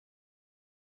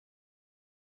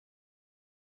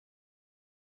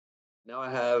Now I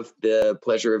have the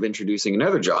pleasure of introducing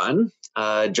another John,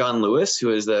 John Lewis,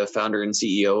 who is the founder and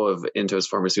CEO of Entos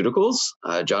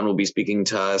Pharmaceuticals. John will be speaking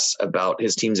to us about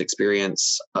his team's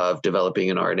experience of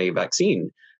developing an RNA vaccine.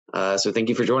 So thank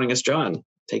you for joining us, John.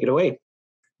 Take it away.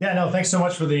 Yeah, no, thanks so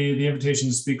much for the invitation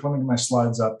to speak. Let me get my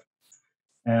slides up.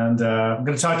 And I'm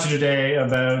going to talk to you today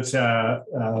about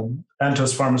Entos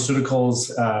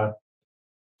Pharmaceuticals'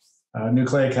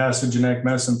 nucleic acid genetic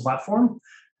medicine platform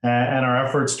and our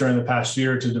efforts during the past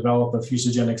year to develop a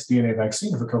fusogenics DNA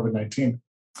vaccine for COVID-19.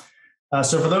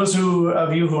 So for those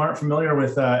of you who aren't familiar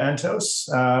with Entos,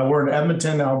 we're an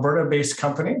Edmonton, Alberta-based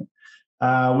company.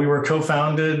 We were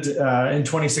co-founded in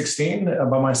 2016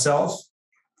 by myself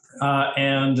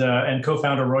and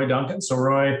co-founder Roy Duncan. So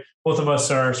Roy, both of us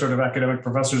are sort of academic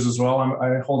professors as well.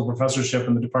 I hold a professorship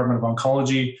in the Department of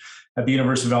Oncology at the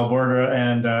University of Alberta,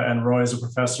 and Roy is a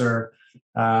professor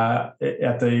at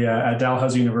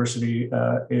Dalhousie University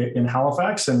in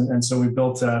Halifax. And so we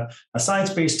built a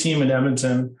science-based team in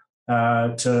Edmonton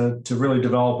to really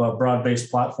develop a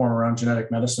broad-based platform around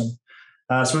genetic medicine.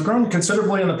 So we've grown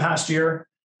considerably in the past year.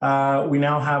 We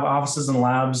now have offices and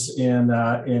labs in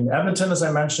Edmonton, as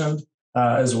I mentioned,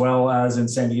 as well as in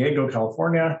San Diego,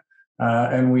 California.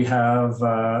 And we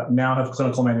now have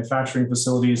clinical manufacturing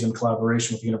facilities in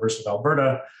collaboration with the University of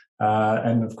Alberta.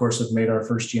 And of course, have made our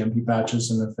first GMP batches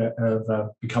and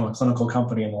have become a clinical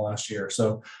company in the last year.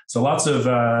 So lots of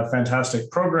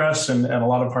fantastic progress and a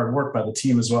lot of hard work by the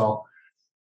team as well.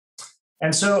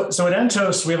 And so at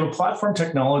Entos, we have a platform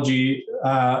technology,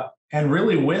 and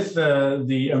really with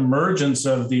the emergence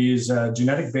of these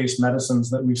genetic-based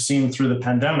medicines that we've seen through the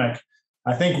pandemic,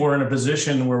 I think we're in a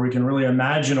position where we can really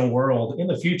imagine a world in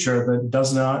the future that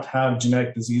does not have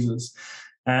genetic diseases.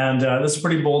 And this is a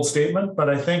pretty bold statement, but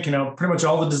I think, pretty much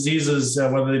all the diseases,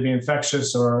 whether they be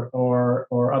infectious or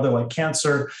other like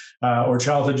cancer or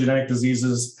childhood genetic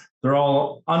diseases, they're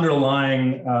all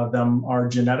underlying them are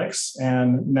genetics.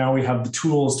 And now we have the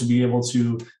tools to be able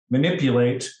to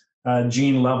manipulate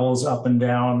gene levels up and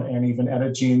down and even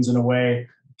edit genes in a way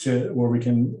to where we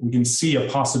can see a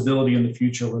possibility in the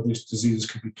future where these diseases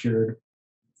could be cured.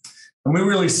 And we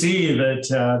really see that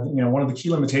one of the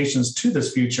key limitations to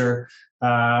this future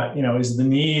is the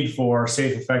need for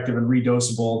safe, effective, and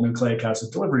redosable nucleic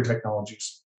acid delivery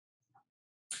technologies.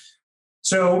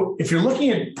 So if you're looking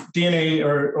at DNA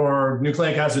or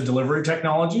nucleic acid delivery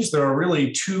technologies, there are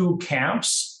really two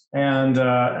camps, and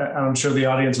I'm sure the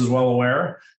audience is well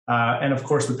aware. And of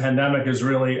course, the pandemic has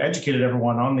really educated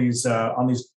everyone on these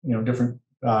different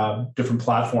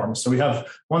platforms. So we have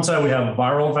one side, we have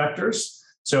viral vectors.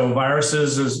 So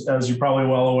viruses, as you're probably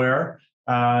well aware,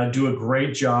 do a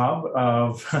great job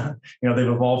of, they've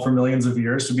evolved for millions of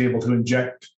years to be able to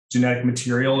inject genetic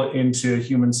material into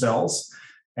human cells.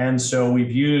 And so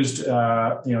we've used,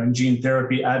 in gene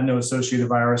therapy, adeno-associated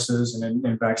viruses, and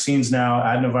in vaccines now,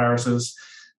 adenoviruses,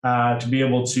 to be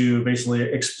able to basically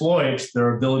exploit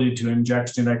their ability to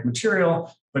inject genetic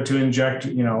material, but to inject,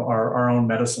 our own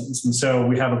medicines. And so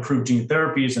we have approved gene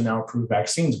therapies and now approved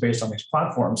vaccines based on these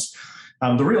platforms.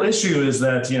 The real issue is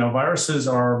that, viruses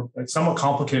are somewhat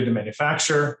complicated to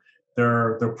manufacture.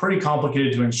 They're pretty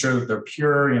complicated to ensure that they're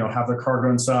pure, have their cargo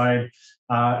inside.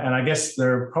 And I guess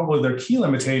their key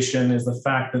limitation is the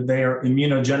fact that they are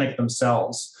immunogenic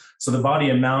themselves. So the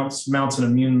body mounts an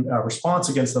immune response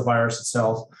against the virus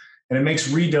itself. And it makes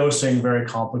redosing very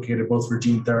complicated, both for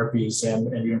gene therapies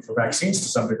and even for vaccines to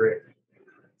some degree.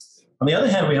 On the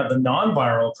other hand, we have the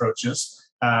non-viral approaches.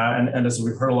 And as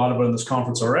we've heard a lot about in this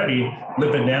conference already,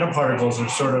 lipid nanoparticles are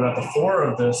sort of at the fore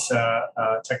of this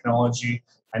technology.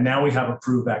 And now we have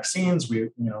approved vaccines. We,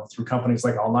 through companies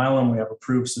like Alnylam, we have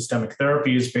approved systemic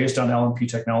therapies based on LNP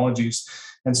technologies.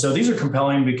 And so these are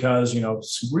compelling because,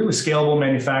 really scalable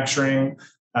manufacturing.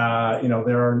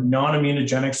 They're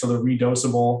non-immunogenic, so they're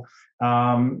redosable.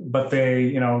 But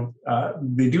they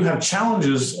do have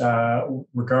challenges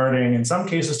regarding, in some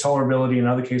cases, tolerability, in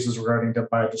other cases regarding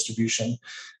biodistribution.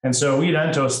 And so we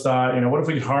at Entos thought, what if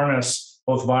we could harness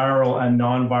both viral and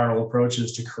non-viral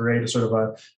approaches to create a sort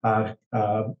of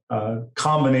a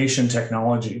combination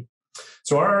technology.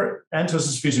 So our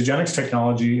Entos fusogenics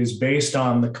technology is based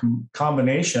on the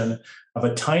combination of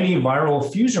a tiny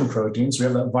viral fusion protein. So we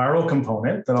have that viral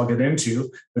component that I'll get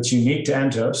into that's unique to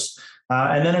Entos.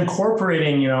 And then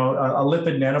incorporating, a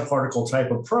lipid nanoparticle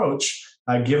type approach,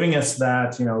 giving us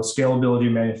that, scalability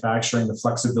of manufacturing, the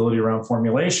flexibility around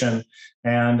formulation.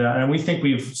 And we think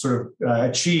we've sort of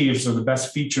achieved the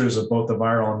best features of both the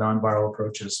viral and non-viral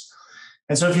approaches.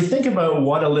 And so if you think about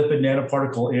what a lipid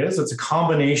nanoparticle is, it's a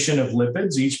combination of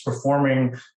lipids, each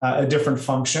performing a different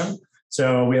function.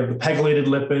 So we have the pegylated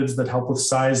lipids that help with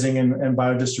sizing and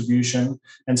biodistribution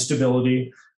and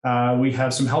stability. We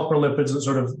have some helper lipids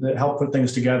that help put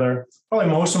things together. Probably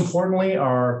most importantly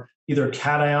are either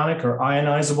cationic or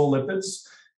ionizable lipids.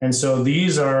 And so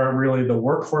these are really the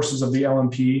workhorses of the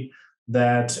LNP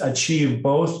that achieve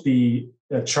both the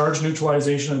charge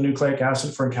neutralization of nucleic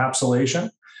acid for encapsulation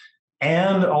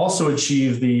and also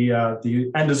achieve the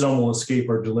endosomal escape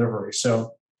or delivery.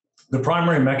 So the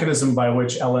primary mechanism by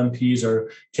which LNPs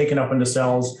are taken up into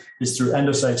cells is through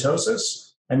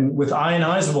endocytosis. And with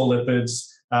ionizable lipids,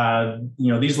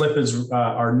 these lipids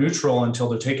are neutral until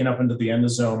they're taken up into the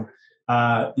endosome.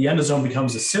 The endosome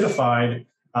becomes acidified.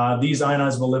 These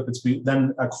ionizable lipids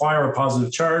then acquire a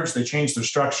positive charge. They change their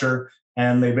structure,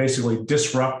 and they basically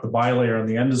disrupt the bilayer in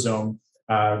the endosome,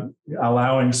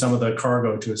 allowing some of the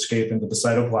cargo to escape into the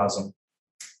cytoplasm.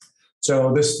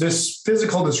 So this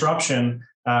physical disruption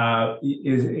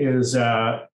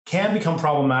can become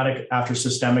problematic after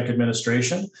systemic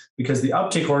administration, because the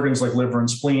uptake organs like liver and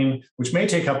spleen, which may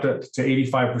take up to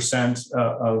 85%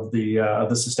 of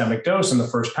the systemic dose in the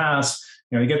first pass,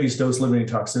 you get these dose-limiting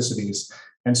toxicities.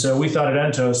 And so we thought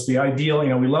at Entos, the ideal,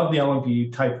 we love the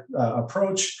LNP type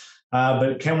approach,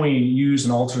 but can we use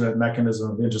an alternate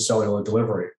mechanism of intracellular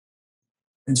delivery?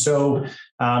 And so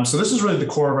this is really the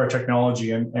core of our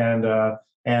technology, and a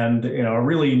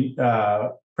really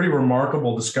pretty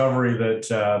remarkable discovery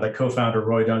that co-founder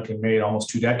Roy Duncan made almost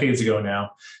 2 decades ago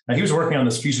now. And he was working on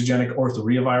this fusogenic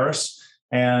orthoreovirus,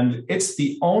 and it's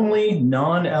the only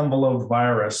non-enveloped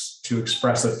virus to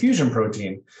express a fusion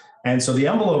protein. And so the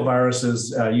envelope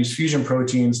viruses use fusion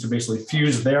proteins to basically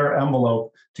fuse their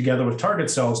envelope together with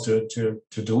target cells to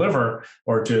deliver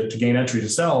or to gain entry to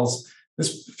cells.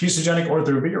 This fusogenic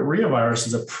orthoreovirus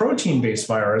is a protein-based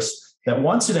virus that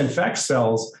once it infects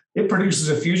cells, it produces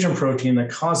a fusion protein that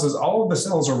causes all of the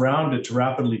cells around it to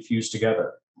rapidly fuse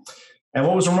together. And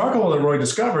what was remarkable that Roy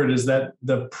discovered is that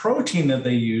the protein that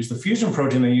they use, the fusion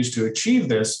protein they use to achieve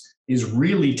this, is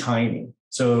really tiny.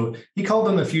 So he called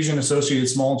them the fusion-associated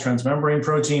small transmembrane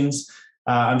proteins.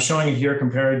 I'm showing it here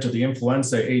compared to the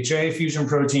influenza HA fusion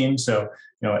protein. So,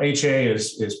 HA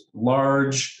is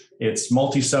large, it's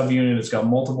multi-subunit, it's got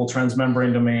multiple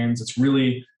transmembrane domains, it's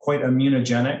really quite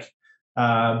immunogenic.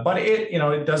 But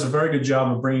it does a very good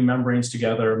job of bringing membranes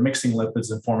together, mixing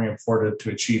lipids and forming them forward to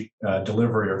achieve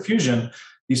delivery or fusion.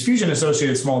 These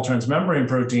fusion-associated small transmembrane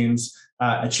proteins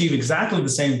achieve exactly the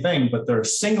same thing, but they're a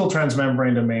single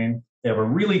transmembrane domain. They have a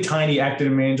really tiny active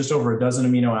domain, just over a dozen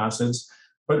amino acids.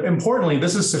 But importantly,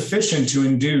 this is sufficient to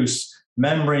induce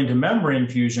membrane-to-membrane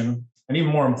fusion. And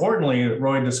even more importantly,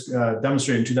 Roy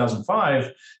demonstrated in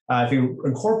 2005, if you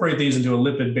incorporate these into a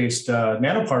lipid-based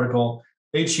nanoparticle,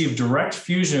 they achieve direct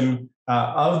fusion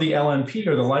of the LNP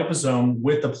or the liposome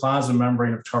with the plasma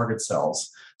membrane of target cells.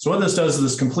 So what this does is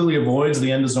this completely avoids the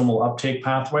endosomal uptake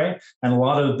pathway and a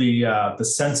lot of the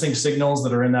sensing signals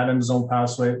that are in that endosomal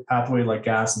pathway like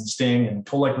gas and sting and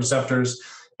toll-like receptors,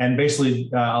 and basically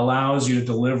allows you to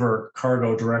deliver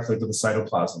cargo directly to the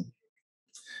cytoplasm.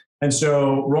 And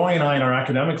so Roy and I in our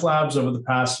academic labs over the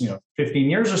past 15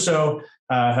 years or so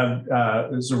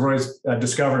Roy's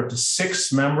discovered up to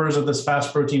 6 members of this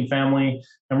fast protein family.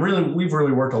 And we've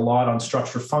really worked a lot on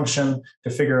structure function to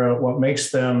figure out what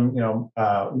makes them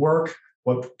work,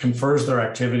 what confers their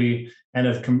activity, and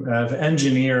have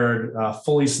engineered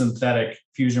fully synthetic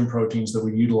fusion proteins that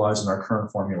we utilize in our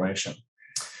current formulation.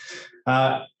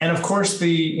 And of course,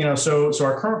 so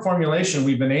our current formulation,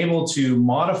 we've been able to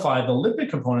modify the lipid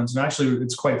components, and actually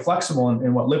it's quite flexible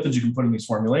in what lipids you can put in these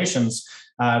formulations,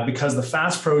 because the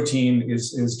fast protein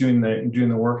is doing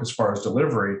the work as far as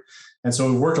delivery. And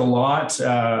so we've worked a lot,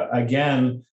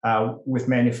 with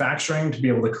manufacturing to be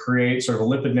able to create sort of a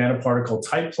lipid nanoparticle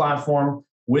type platform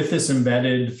with this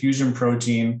embedded fusion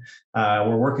protein.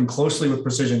 We're working closely with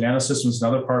Precision Nanosystems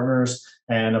and other partners,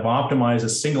 and have optimized a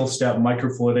single-step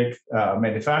microfluidic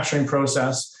manufacturing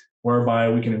process whereby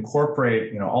we can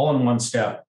incorporate, all in one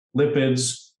step,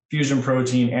 lipids, fusion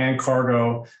protein, and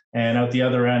cargo, and at the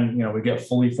other end, we get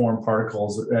fully formed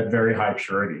particles at very high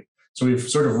purity. So we've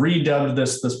sort of redubbed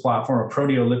this platform a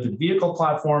proteolipid vehicle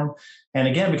platform. And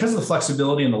again, because of the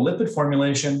flexibility in the lipid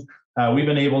formulation, we've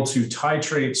been able to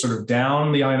titrate sort of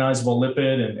down the ionizable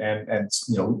lipid and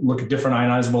look at different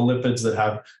ionizable lipids that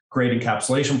have great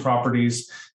encapsulation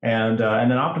properties, and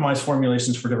then optimize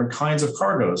formulations for different kinds of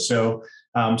cargos. So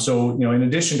in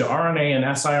addition to RNA and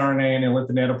siRNA in a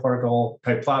lipid nanoparticle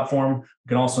type platform, we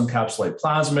can also encapsulate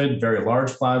plasmid, very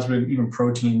large plasmid, even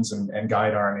proteins and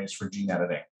guide RNAs for gene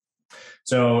editing.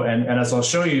 So, and as I'll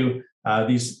show you,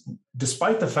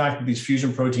 despite the fact that these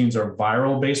fusion proteins are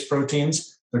viral-based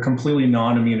proteins, they're completely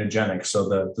non-immunogenic.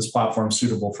 So this platform is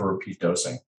suitable for repeat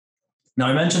dosing. Now,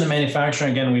 I mentioned the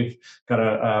manufacturing. Again, we've got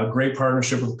a great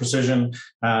partnership with Precision,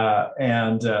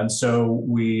 and so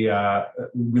we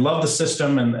love the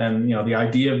system and the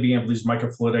idea of being able to use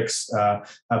microfluidics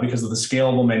because of the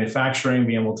scalable manufacturing,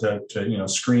 being able to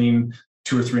screen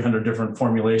 200 or 300 different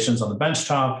formulations on the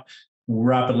benchtop,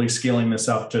 rapidly scaling this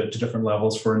up to different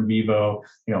levels for in vivo,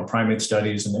 primate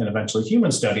studies and eventually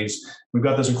human studies. We've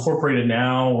got this incorporated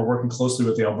now. We're working closely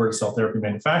with the Alberta Cell Therapy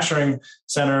Manufacturing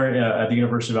Center at the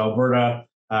University of Alberta,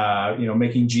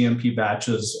 making GMP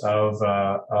batches of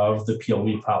the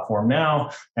PLV platform now.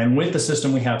 And with the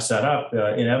system we have set up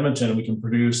in Edmonton, we can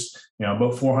produce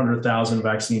about 400,000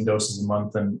 vaccine doses a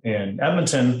month in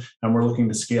Edmonton, and we're looking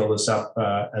to scale this up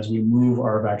as we move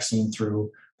our vaccine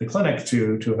through the clinic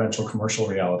to eventual commercial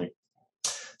reality.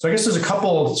 So I guess there's a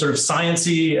couple sort of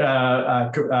sciencey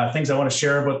things I want to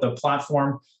share about the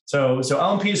platform. So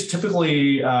LNPs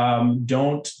typically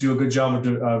don't do a good job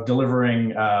of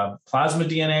delivering plasmid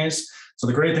DNAs. So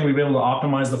the great thing, we've been able to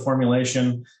optimize the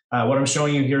formulation. What I'm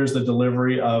showing you here is the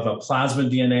delivery of a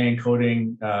plasmid DNA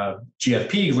encoding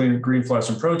GFP, green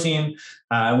fluorescent protein.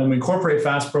 When we incorporate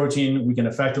fast protein, we can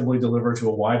effectively deliver to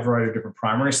a wide variety of different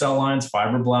primary cell lines: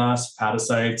 fibroblasts,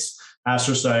 hepatocytes,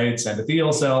 astrocytes,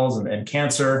 endothelial cells, and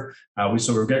cancer. We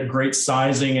get great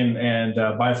sizing and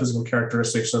biophysical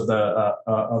characteristics of the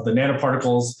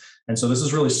nanoparticles. And so this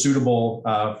is really suitable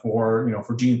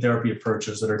for gene therapy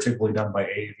approaches that are typically done by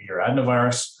AAV or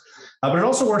adenovirus. But it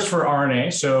also works for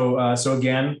RNA. So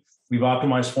again, we've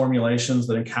optimized formulations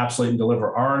that encapsulate and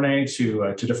deliver RNA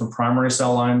to different primary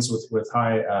cell lines with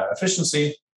high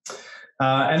efficiency.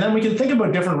 And then we can think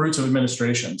about different routes of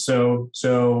administration. So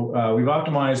we've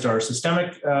optimized our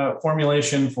systemic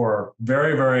formulation for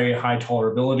very, very high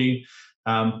tolerability.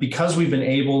 Because we've been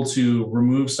able to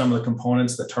remove some of the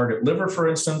components that target liver, for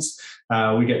instance,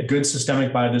 we get good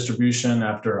systemic biodistribution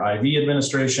after IV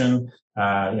administration.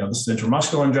 This is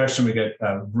intramuscular injection. We get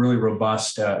really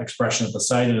robust expression at the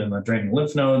site and in the draining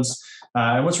lymph nodes.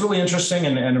 And what's really interesting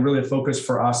and really a focus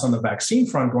for us on the vaccine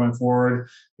front going forward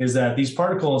is that these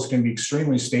particles can be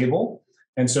extremely stable.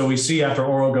 And so we see after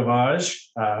oral gavage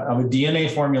of a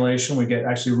DNA formulation, we get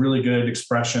actually really good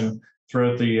expression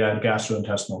throughout the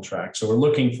gastrointestinal tract. So we're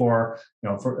looking for, in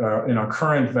our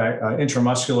current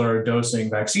intramuscular dosing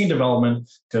vaccine development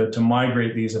to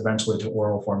migrate these eventually to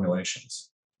oral formulations.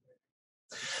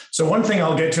 So one thing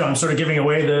I'll get to, I'm sort of giving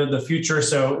away the future.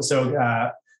 So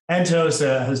Entos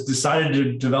has decided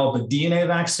to develop a DNA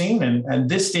vaccine, and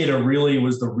this data really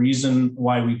was the reason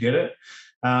why we did it.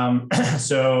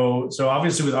 So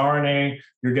obviously with RNA,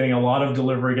 you're getting a lot of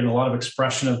delivery, getting a lot of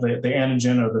expression of the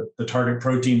antigen or the target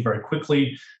protein very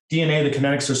quickly. DNA, the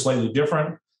kinetics are slightly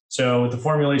different. So with the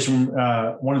formulation,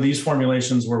 one of these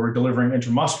formulations where we're delivering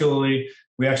intramuscularly,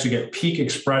 we actually get peak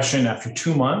expression after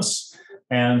 2 months.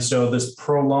 And so this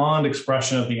prolonged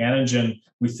expression of the antigen,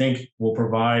 we think will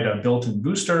provide a built-in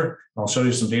booster. I'll show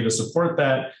you some data to support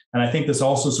that. And I think this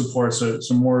also supports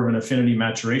some more of an affinity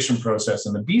maturation process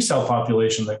in the B cell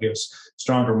population that gives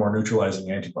stronger, more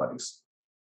neutralizing antibodies.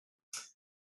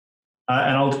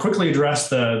 And I'll quickly address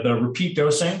the repeat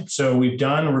dosing. So we've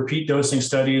done repeat dosing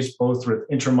studies both with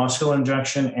intramuscular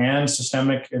injection and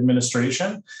systemic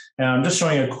administration. And I'm just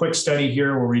showing a quick study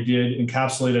here where we did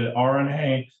encapsulated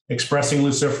RNA expressing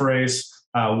luciferase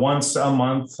once a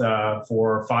month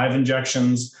for 5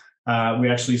 injections. We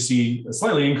actually see a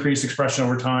slightly increased expression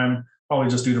over time, probably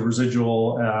just due to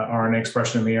residual RNA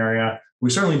expression in the area. We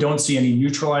certainly don't see any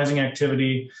neutralizing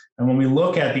activity. And when we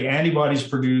look at the antibodies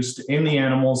produced in the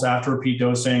animals after repeat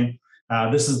dosing,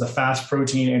 this is the fast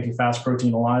protein, anti-fast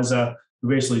protein ELISA,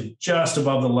 basically just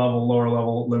above the lower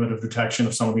level limit of detection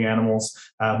of some of the animals,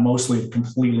 mostly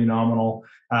completely nominal.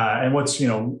 And what's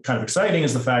kind of exciting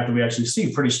is the fact that we actually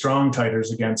see pretty strong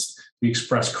titers against the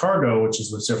expressed cargo, which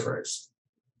is luciferase.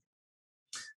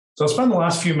 So I'll spend the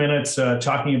last few minutes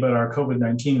talking about our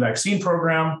COVID-19 vaccine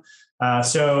program.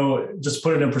 So just to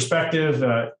put it in perspective,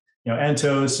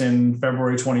 Entos in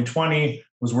February 2020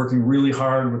 was working really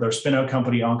hard with our spin-out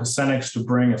company Oncocenix to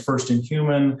bring a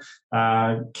first-in-human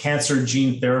cancer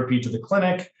gene therapy to the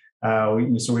clinic. We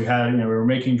were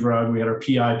making drug, we had our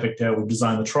PI picked out, we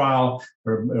designed the trial,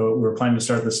 we were planning to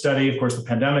start the study. Of course, the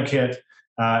pandemic hit.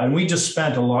 And we just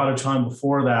spent a lot of time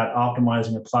before that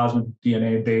optimizing a plasmid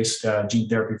DNA-based gene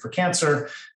therapy for cancer.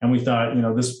 And we thought,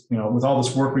 with all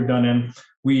this work we've done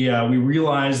we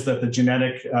realized that the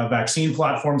genetic vaccine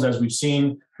platforms, as we've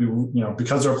seen,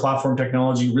 because of our platform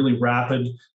technology, really rapid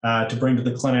to bring to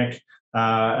the clinic,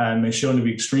 and they've shown to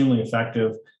be extremely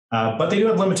effective. But they do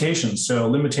have limitations. So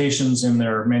limitations in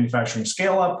their manufacturing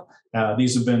scale-up,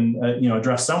 These have been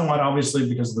addressed somewhat, obviously,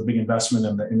 because of the big investment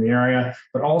in the area,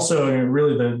 but also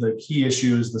really the key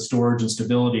issue is the storage and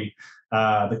stability,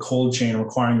 the cold chain,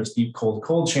 requiring this deep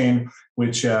cold chain,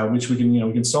 which we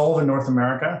can solve in North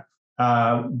America,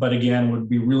 but again would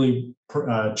be really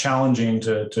challenging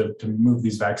to move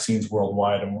these vaccines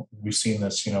worldwide, and we've seen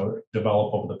this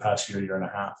develop over the past year and a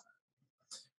half.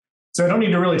 So I don't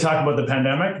need to really talk about the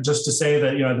pandemic, just to say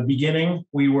that at the beginning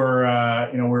we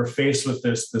were faced with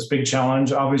this big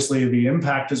challenge. Obviously, the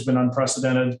impact has been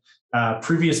unprecedented.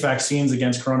 Previous vaccines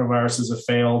against coronaviruses have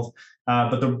failed,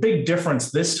 but the big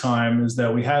difference this time is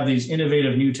that we have these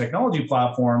innovative new technology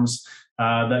platforms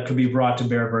that could be brought to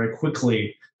bear very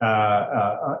quickly,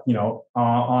 on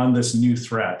this new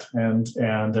threat. And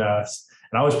I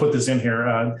always put this in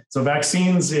here. So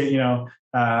vaccines,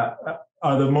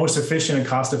 are the most efficient and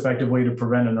cost-effective way to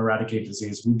prevent and eradicate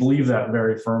disease. We believe that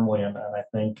very firmly, and I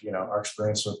think our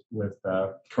experience with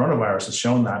coronavirus has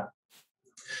shown that.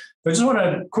 But I just want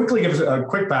to quickly give a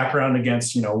quick background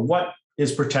against what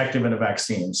is protective in a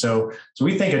vaccine. So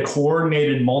we think a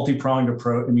coordinated, multi-pronged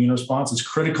immune response is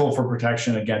critical for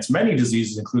protection against many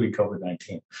diseases, including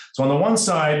COVID-19. So on the one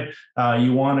side,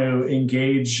 you want to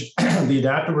engage the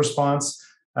adaptive response,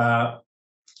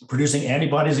 producing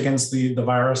antibodies against the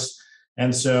virus.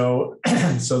 And so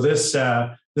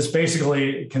this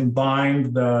basically can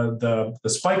bind the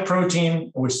spike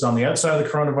protein, which is on the outside of the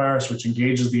coronavirus, which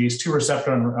engages the ACE2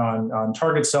 receptor on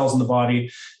target cells in the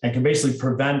body, and can basically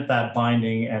prevent that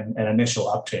binding and initial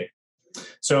uptake.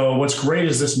 So what's great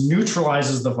is this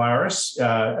neutralizes the virus,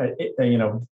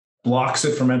 blocks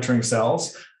it from entering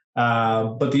cells.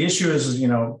 But the issue is,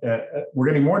 we're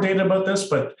getting more data about this,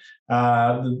 but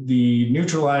the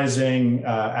neutralizing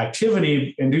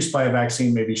activity induced by a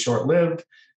vaccine may be short-lived.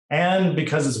 And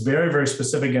because it's very, very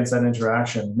specific against that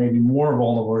interaction, may be more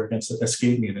vulnerable against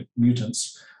escape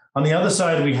mutants. On the other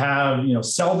side, we have,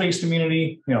 cell-based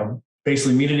immunity,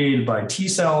 basically mediated by T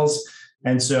cells.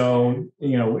 And so,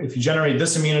 if you generate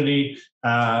this immunity,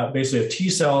 basically have T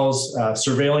cells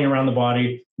surveilling around the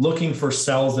body, looking for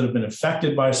cells that have been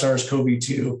affected by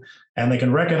SARS-CoV-2, and they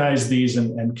can recognize these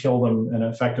and kill them and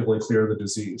effectively clear the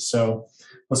disease. So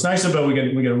what's nice about we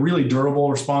get a really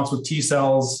durable response with T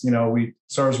cells.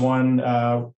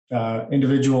 SARS-1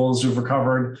 individuals who've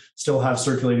recovered still have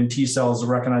circulating T cells to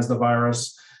recognize the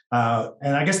virus.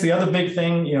 And I guess the other big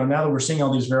thing, now that we're seeing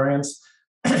all these variants,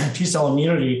 T cell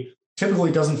immunity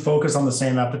typically doesn't focus on the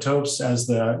same epitopes as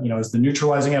the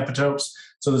neutralizing epitopes.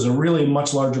 So there's a really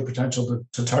much larger potential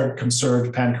to target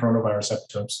conserved pan-coronavirus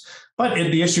epitopes. But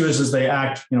the issue is they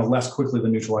act less quickly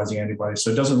than neutralizing antibodies.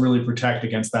 So it doesn't really protect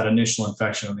against that initial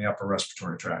infection in the upper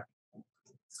respiratory tract.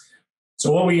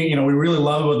 So what we really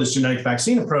love about this genetic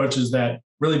vaccine approach is that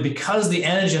really because the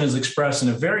antigen is expressed in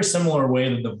a very similar way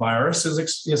that the virus is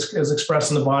expressed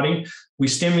in the body, we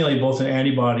stimulate both an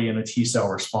antibody and a T cell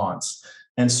response.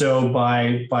 And so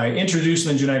by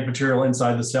introducing the genetic material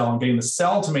inside the cell and getting the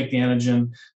cell to make the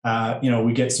antigen,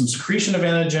 we get some secretion of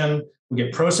antigen, we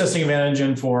get processing of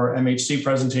antigen for MHC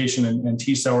presentation and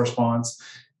T cell response.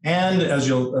 And as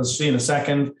you'll see in a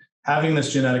second, having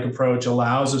this genetic approach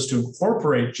allows us to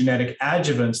incorporate genetic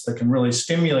adjuvants that can really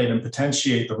stimulate and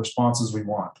potentiate the responses we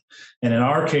want. And in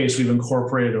our case, we've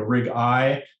incorporated a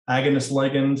RIG-I agonist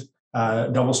ligand,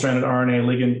 double-stranded RNA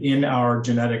ligand in our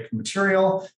genetic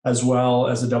material, as well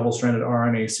as a double-stranded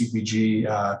RNA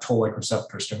CpG toll-like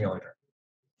receptor stimulator.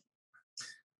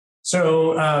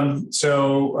 So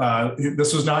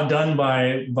this was not done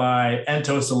by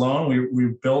Entos alone. We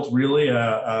built really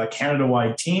a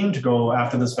Canada-wide team to go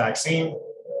after this vaccine.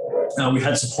 We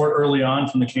had support early on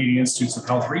from the Canadian Institutes of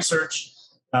Health Research,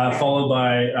 followed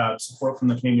by support from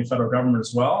the Canadian federal government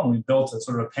as well. And we built a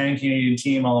sort of a pan-Canadian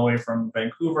team all the way from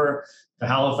Vancouver to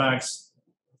Halifax.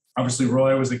 Obviously,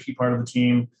 Roy was a key part of the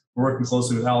team. We're working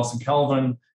closely with Alison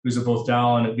Kelvin, who's at both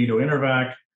Dal and at Vito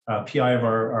Intervac. PI of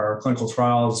our clinical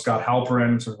trials, Scott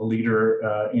Halperin, sort of a leader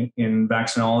in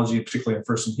vaccinology, particularly in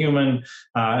first in human.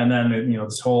 And then,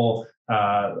 this whole,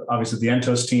 obviously the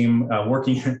Entos team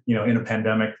working, in a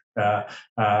pandemic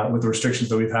with the restrictions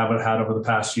that we've had over the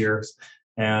past years.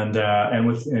 And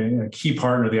with a key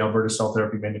partner, the Alberta Cell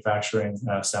Therapy Manufacturing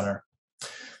Center.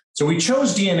 So we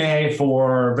chose DNA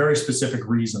for very specific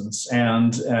reasons.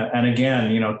 And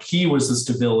again, key was the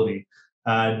stability.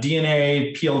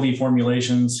 DNA PLV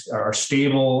formulations are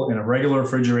stable in a regular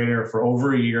refrigerator for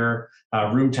over a year,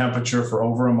 room temperature for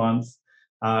over a month.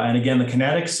 And again, the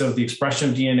kinetics of the expression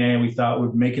of DNA we thought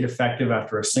would make it effective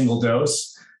after a single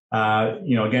dose.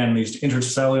 Again, these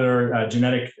intercellular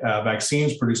genetic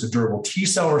vaccines produce a durable T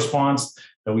cell response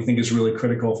that we think is really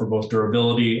critical for both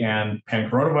durability and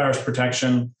pan-coronavirus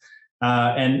protection.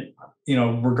 And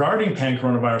regarding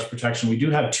pan-coronavirus protection, we do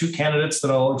have two candidates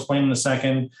that I'll explain in a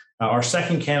second. Our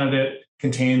second candidate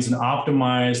contains an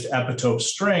optimized epitope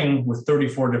string with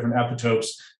 34 different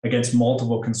epitopes against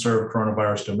multiple conserved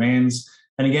coronavirus domains.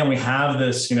 And again, we have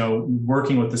this,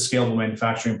 working with the scalable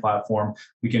manufacturing platform,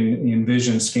 we can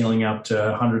envision scaling up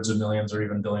to hundreds of millions or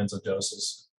even billions of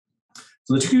doses.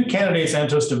 So the two candidates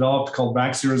Entos developed called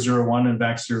VAX-001 and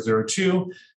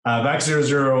VAX-002.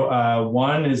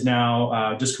 VAX-001 is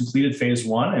now just completed phase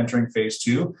 1, entering phase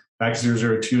 2.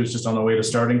 VAX-002 is just on the way to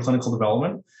starting clinical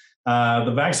development.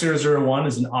 The VAX-001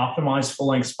 is an optimized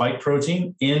full-length spike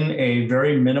protein in a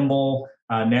very minimal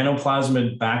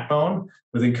nanoplasmid backbone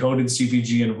with encoded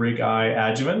CpG and RIG-I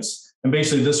adjuvants. And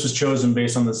basically, this was chosen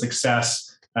based on the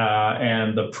success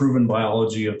and the proven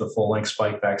biology of the full-length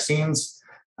spike vaccines.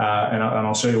 And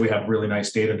I'll show you we have really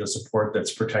nice data to support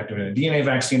that's protective in a DNA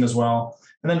vaccine as well.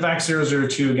 And then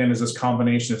VAX-002, again, is this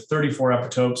combination of 34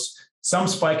 epitopes, some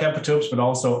spike epitopes, but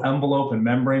also envelope and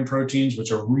membrane proteins,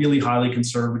 which are really highly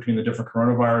conserved between the different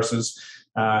coronaviruses.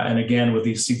 And again, with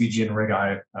these CpG and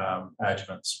RIG-I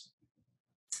adjuvants.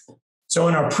 So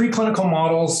in our preclinical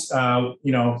models,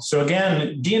 so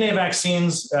again, DNA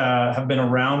vaccines have been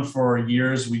around for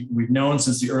years. We've known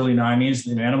since the early 90s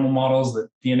in animal models that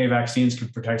DNA vaccines can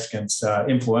protect against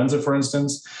influenza, for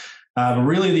instance. But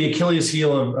really the Achilles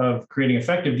heel of creating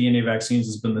effective DNA vaccines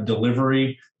has been the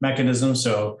delivery mechanism.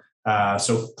 So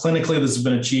clinically, this has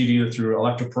been achieved either through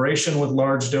electroporation with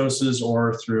large doses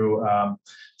or through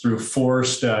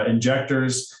forced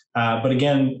injectors. But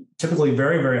again, typically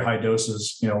very, very high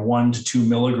doses, 1 to 2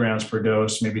 milligrams per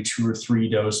dose, maybe 2 or 3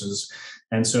 doses.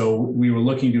 And so we were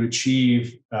looking to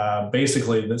achieve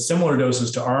basically the similar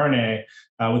doses to RNA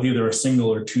with either a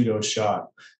single or 2-dose shot.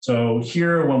 So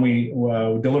here, when we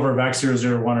deliver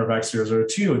VAX-001 or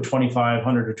VAX-002 at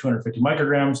 2,500 or 250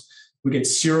 micrograms, we get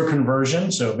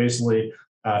seroconversion. So basically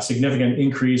a significant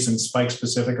increase in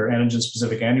spike-specific or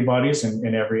antigen-specific antibodies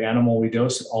in every animal we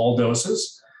dose at all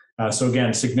doses. So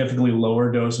again, significantly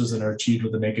lower doses than are achieved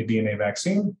with the naked DNA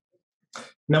vaccine. And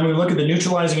then we look at the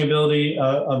neutralizing ability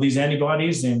of these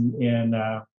antibodies in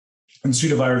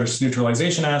pseudovirus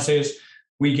neutralization assays.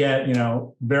 We get,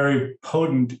 very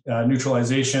potent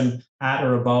neutralization at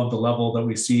or above the level that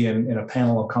we see in a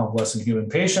panel of convalescent human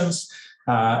patients.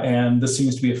 And this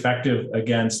seems to be effective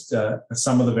against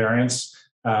some of the variants.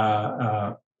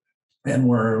 And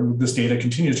where this data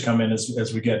continues to come in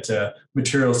as we get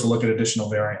materials to look at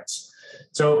additional variants.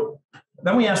 So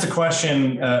then we asked a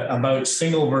question about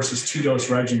single versus 2-dose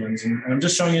regimens. And I'm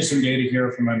just showing you some data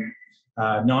here from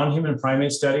a non-human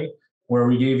primate study where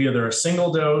we gave either a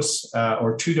single dose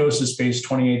or 2 doses spaced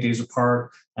 28 days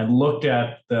apart and looked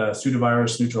at the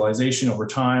pseudovirus neutralization over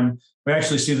time. We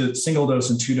actually see that single dose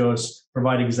and 2-dose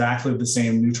provide exactly the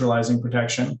same neutralizing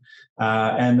protection.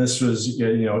 And this was,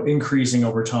 increasing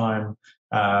over time.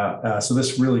 So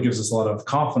this really gives us a lot of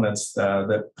confidence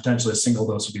that potentially a single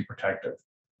dose will be protective.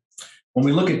 When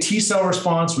we look at T cell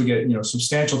response, we get,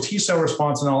 substantial T cell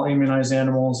response in all immunized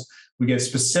animals. We get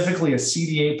specifically a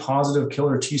CD8 positive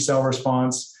killer T cell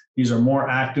response. These are more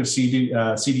active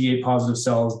CD8 positive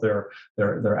cells.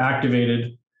 They're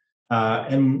activated.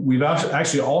 And we've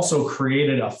actually also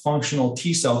created a functional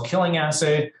T cell killing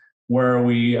assay where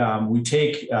we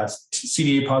take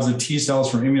CD8 positive T cells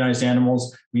from immunized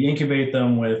animals, we incubate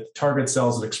them with target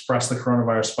cells that express the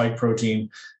coronavirus spike protein,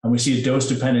 and we see a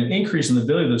dose-dependent increase in the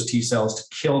ability of those T cells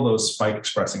to kill those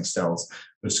spike-expressing cells,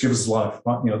 which gives us a lot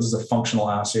of, this is a functional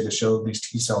assay to show that these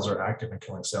T cells are active in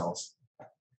killing cells.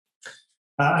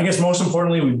 I guess most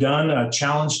importantly, we've done a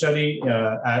challenge study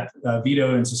at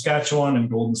Vito in Saskatchewan and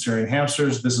golden Syrian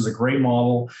hamsters. This is a great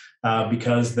model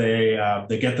because they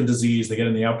get the disease, they get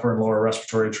in the upper and lower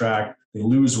respiratory tract, they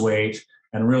lose weight,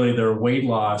 and really their weight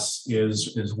loss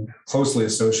is closely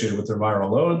associated with their viral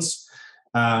loads.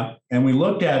 And we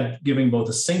looked at giving both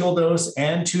a single dose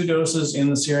and 2 doses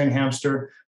in the Syrian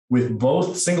hamster. With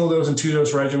both single dose and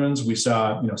 2-dose regimens, we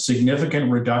saw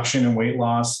significant reduction in weight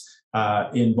loss.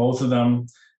 In both of them,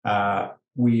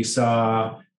 we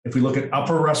saw, if we look at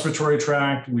upper respiratory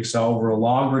tract, we saw over a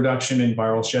log reduction in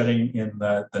viral shedding in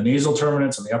the nasal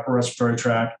terminals and the upper respiratory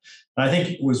tract. And I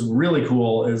think what was really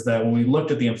cool is that when we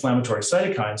looked at the inflammatory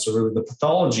cytokines, so really the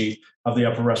pathology of the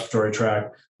upper respiratory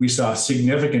tract, we saw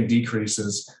significant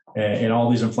decreases in all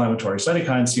these inflammatory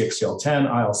cytokines, CXCL10,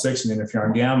 IL-6, and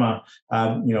interferon gamma,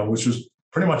 which was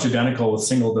pretty much identical with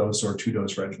single dose or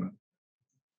 2-dose regimen.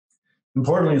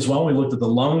 Importantly as well, we looked at the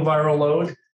lung viral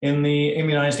load in the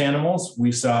immunized animals.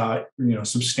 We saw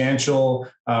substantial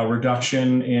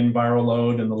reduction in viral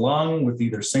load in the lung with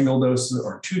either single doses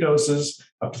or 2 doses,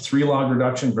 up to 3 log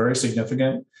reduction, very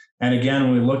significant. And again,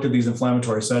 when we looked at these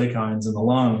inflammatory cytokines in the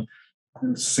lung,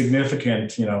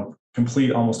 significant,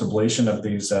 complete almost ablation of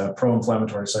these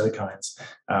pro-inflammatory cytokines,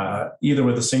 either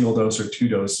with a single dose or two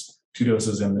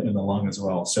doses in the lung as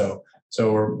well. So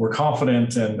we're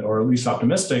confident or at least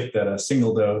optimistic that a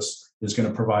single dose is going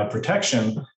to provide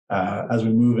protection as we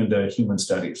move into human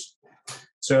studies.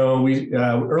 So we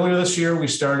earlier this year, we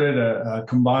started a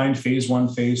combined phase 1,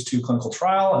 phase 2 clinical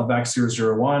trial of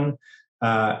VAX-001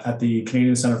 at the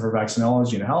Canadian Centre for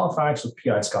Vaccinology in Halifax with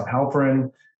PI Scott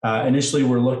Halperin. Initially,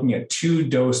 we're looking at 2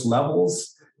 dose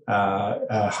levels,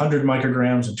 100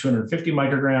 micrograms and 250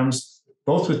 micrograms,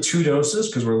 both with 2 doses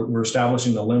because we're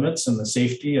establishing the limits and the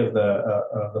safety of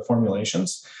the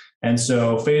formulations. And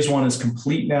so phase 1 is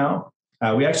complete now.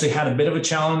 We actually had a bit of a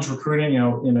challenge recruiting,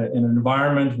 in an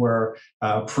environment where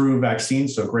approved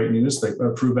vaccines, so great news, that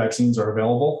approved vaccines are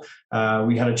available.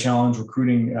 We had a challenge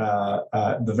recruiting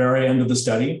the very end of the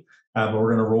study, but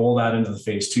we're going to roll that into the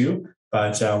phase 2.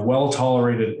 But well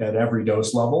tolerated at every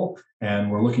dose level.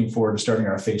 And we're looking forward to starting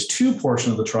our phase 2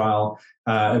 portion of the trial.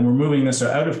 And we're moving this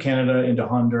out of Canada into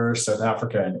Honduras, South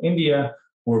Africa, and India.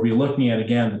 We'll be looking at,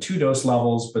 again, the 2 dose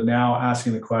levels, but now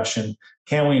asking the question,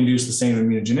 can we induce the same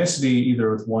immunogenicity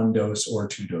either with 1 dose or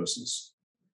 2 doses?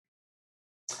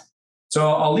 So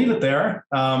I'll leave it there.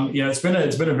 It's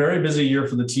been a very busy year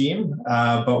for the team,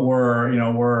 but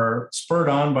we're spurred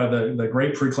on by the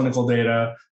great preclinical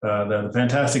data, the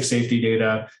fantastic safety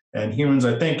data, and humans.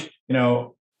 I think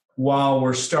while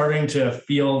we're starting to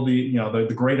feel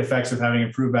the great effects of having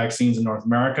improved vaccines in North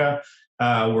America,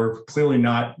 we're clearly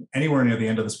not anywhere near the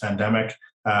end of this pandemic.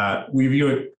 We view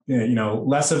it,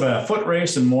 less of a foot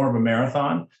race and more of a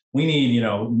marathon. We need,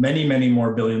 many, many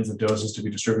more billions of doses to be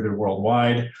distributed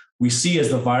worldwide. We see as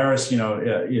the virus,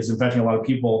 is infecting a lot of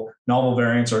people, novel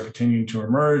variants are continuing to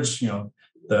emerge.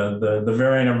 The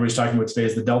variant everybody's talking about today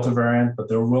is the Delta variant, but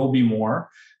there will be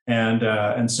more.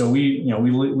 And so we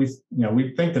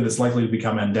think that it's likely to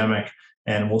become endemic,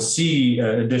 and we'll see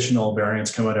additional variants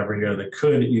come out every year that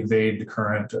could evade the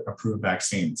current approved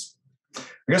vaccines.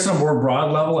 I guess on a more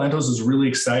broad level, Entos is really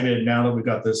excited now that we've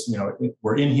got this,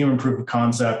 we're in human proof of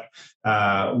concept.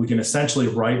 We can essentially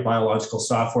write biological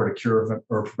software to cure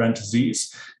or prevent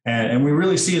disease. And we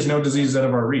really see as no disease out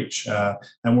of our reach.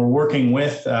 And we're working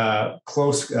with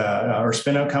close, our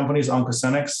spin-out companies,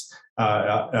 Oncocenix,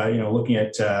 looking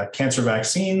at cancer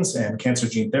vaccines and cancer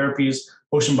gene therapies,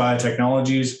 Ocean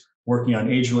Biotechnologies, working on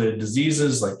age-related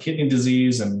diseases like kidney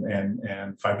disease and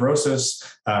fibrosis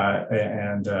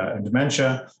and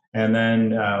dementia. And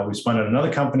then we spun out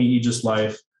another company, Aegis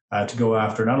Life, to go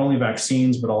after not only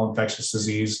vaccines, but all infectious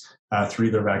disease through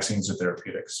either vaccines or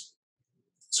therapeutics.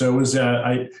 So it was,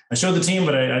 I showed the team,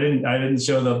 but I didn't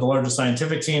show the larger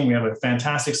scientific team. We have a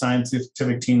fantastic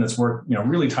scientific team that's worked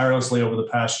really tirelessly over the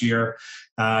past year,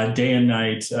 day and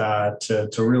night, to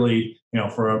really,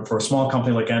 for a small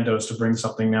company like Entos to bring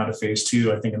something now to phase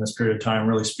 2, I think in this period of time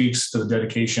really speaks to the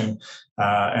dedication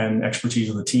and expertise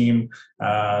of the team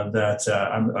that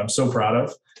I'm so proud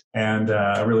of. And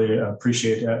I really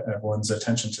appreciate everyone's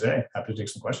attention today. Happy to take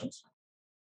some questions.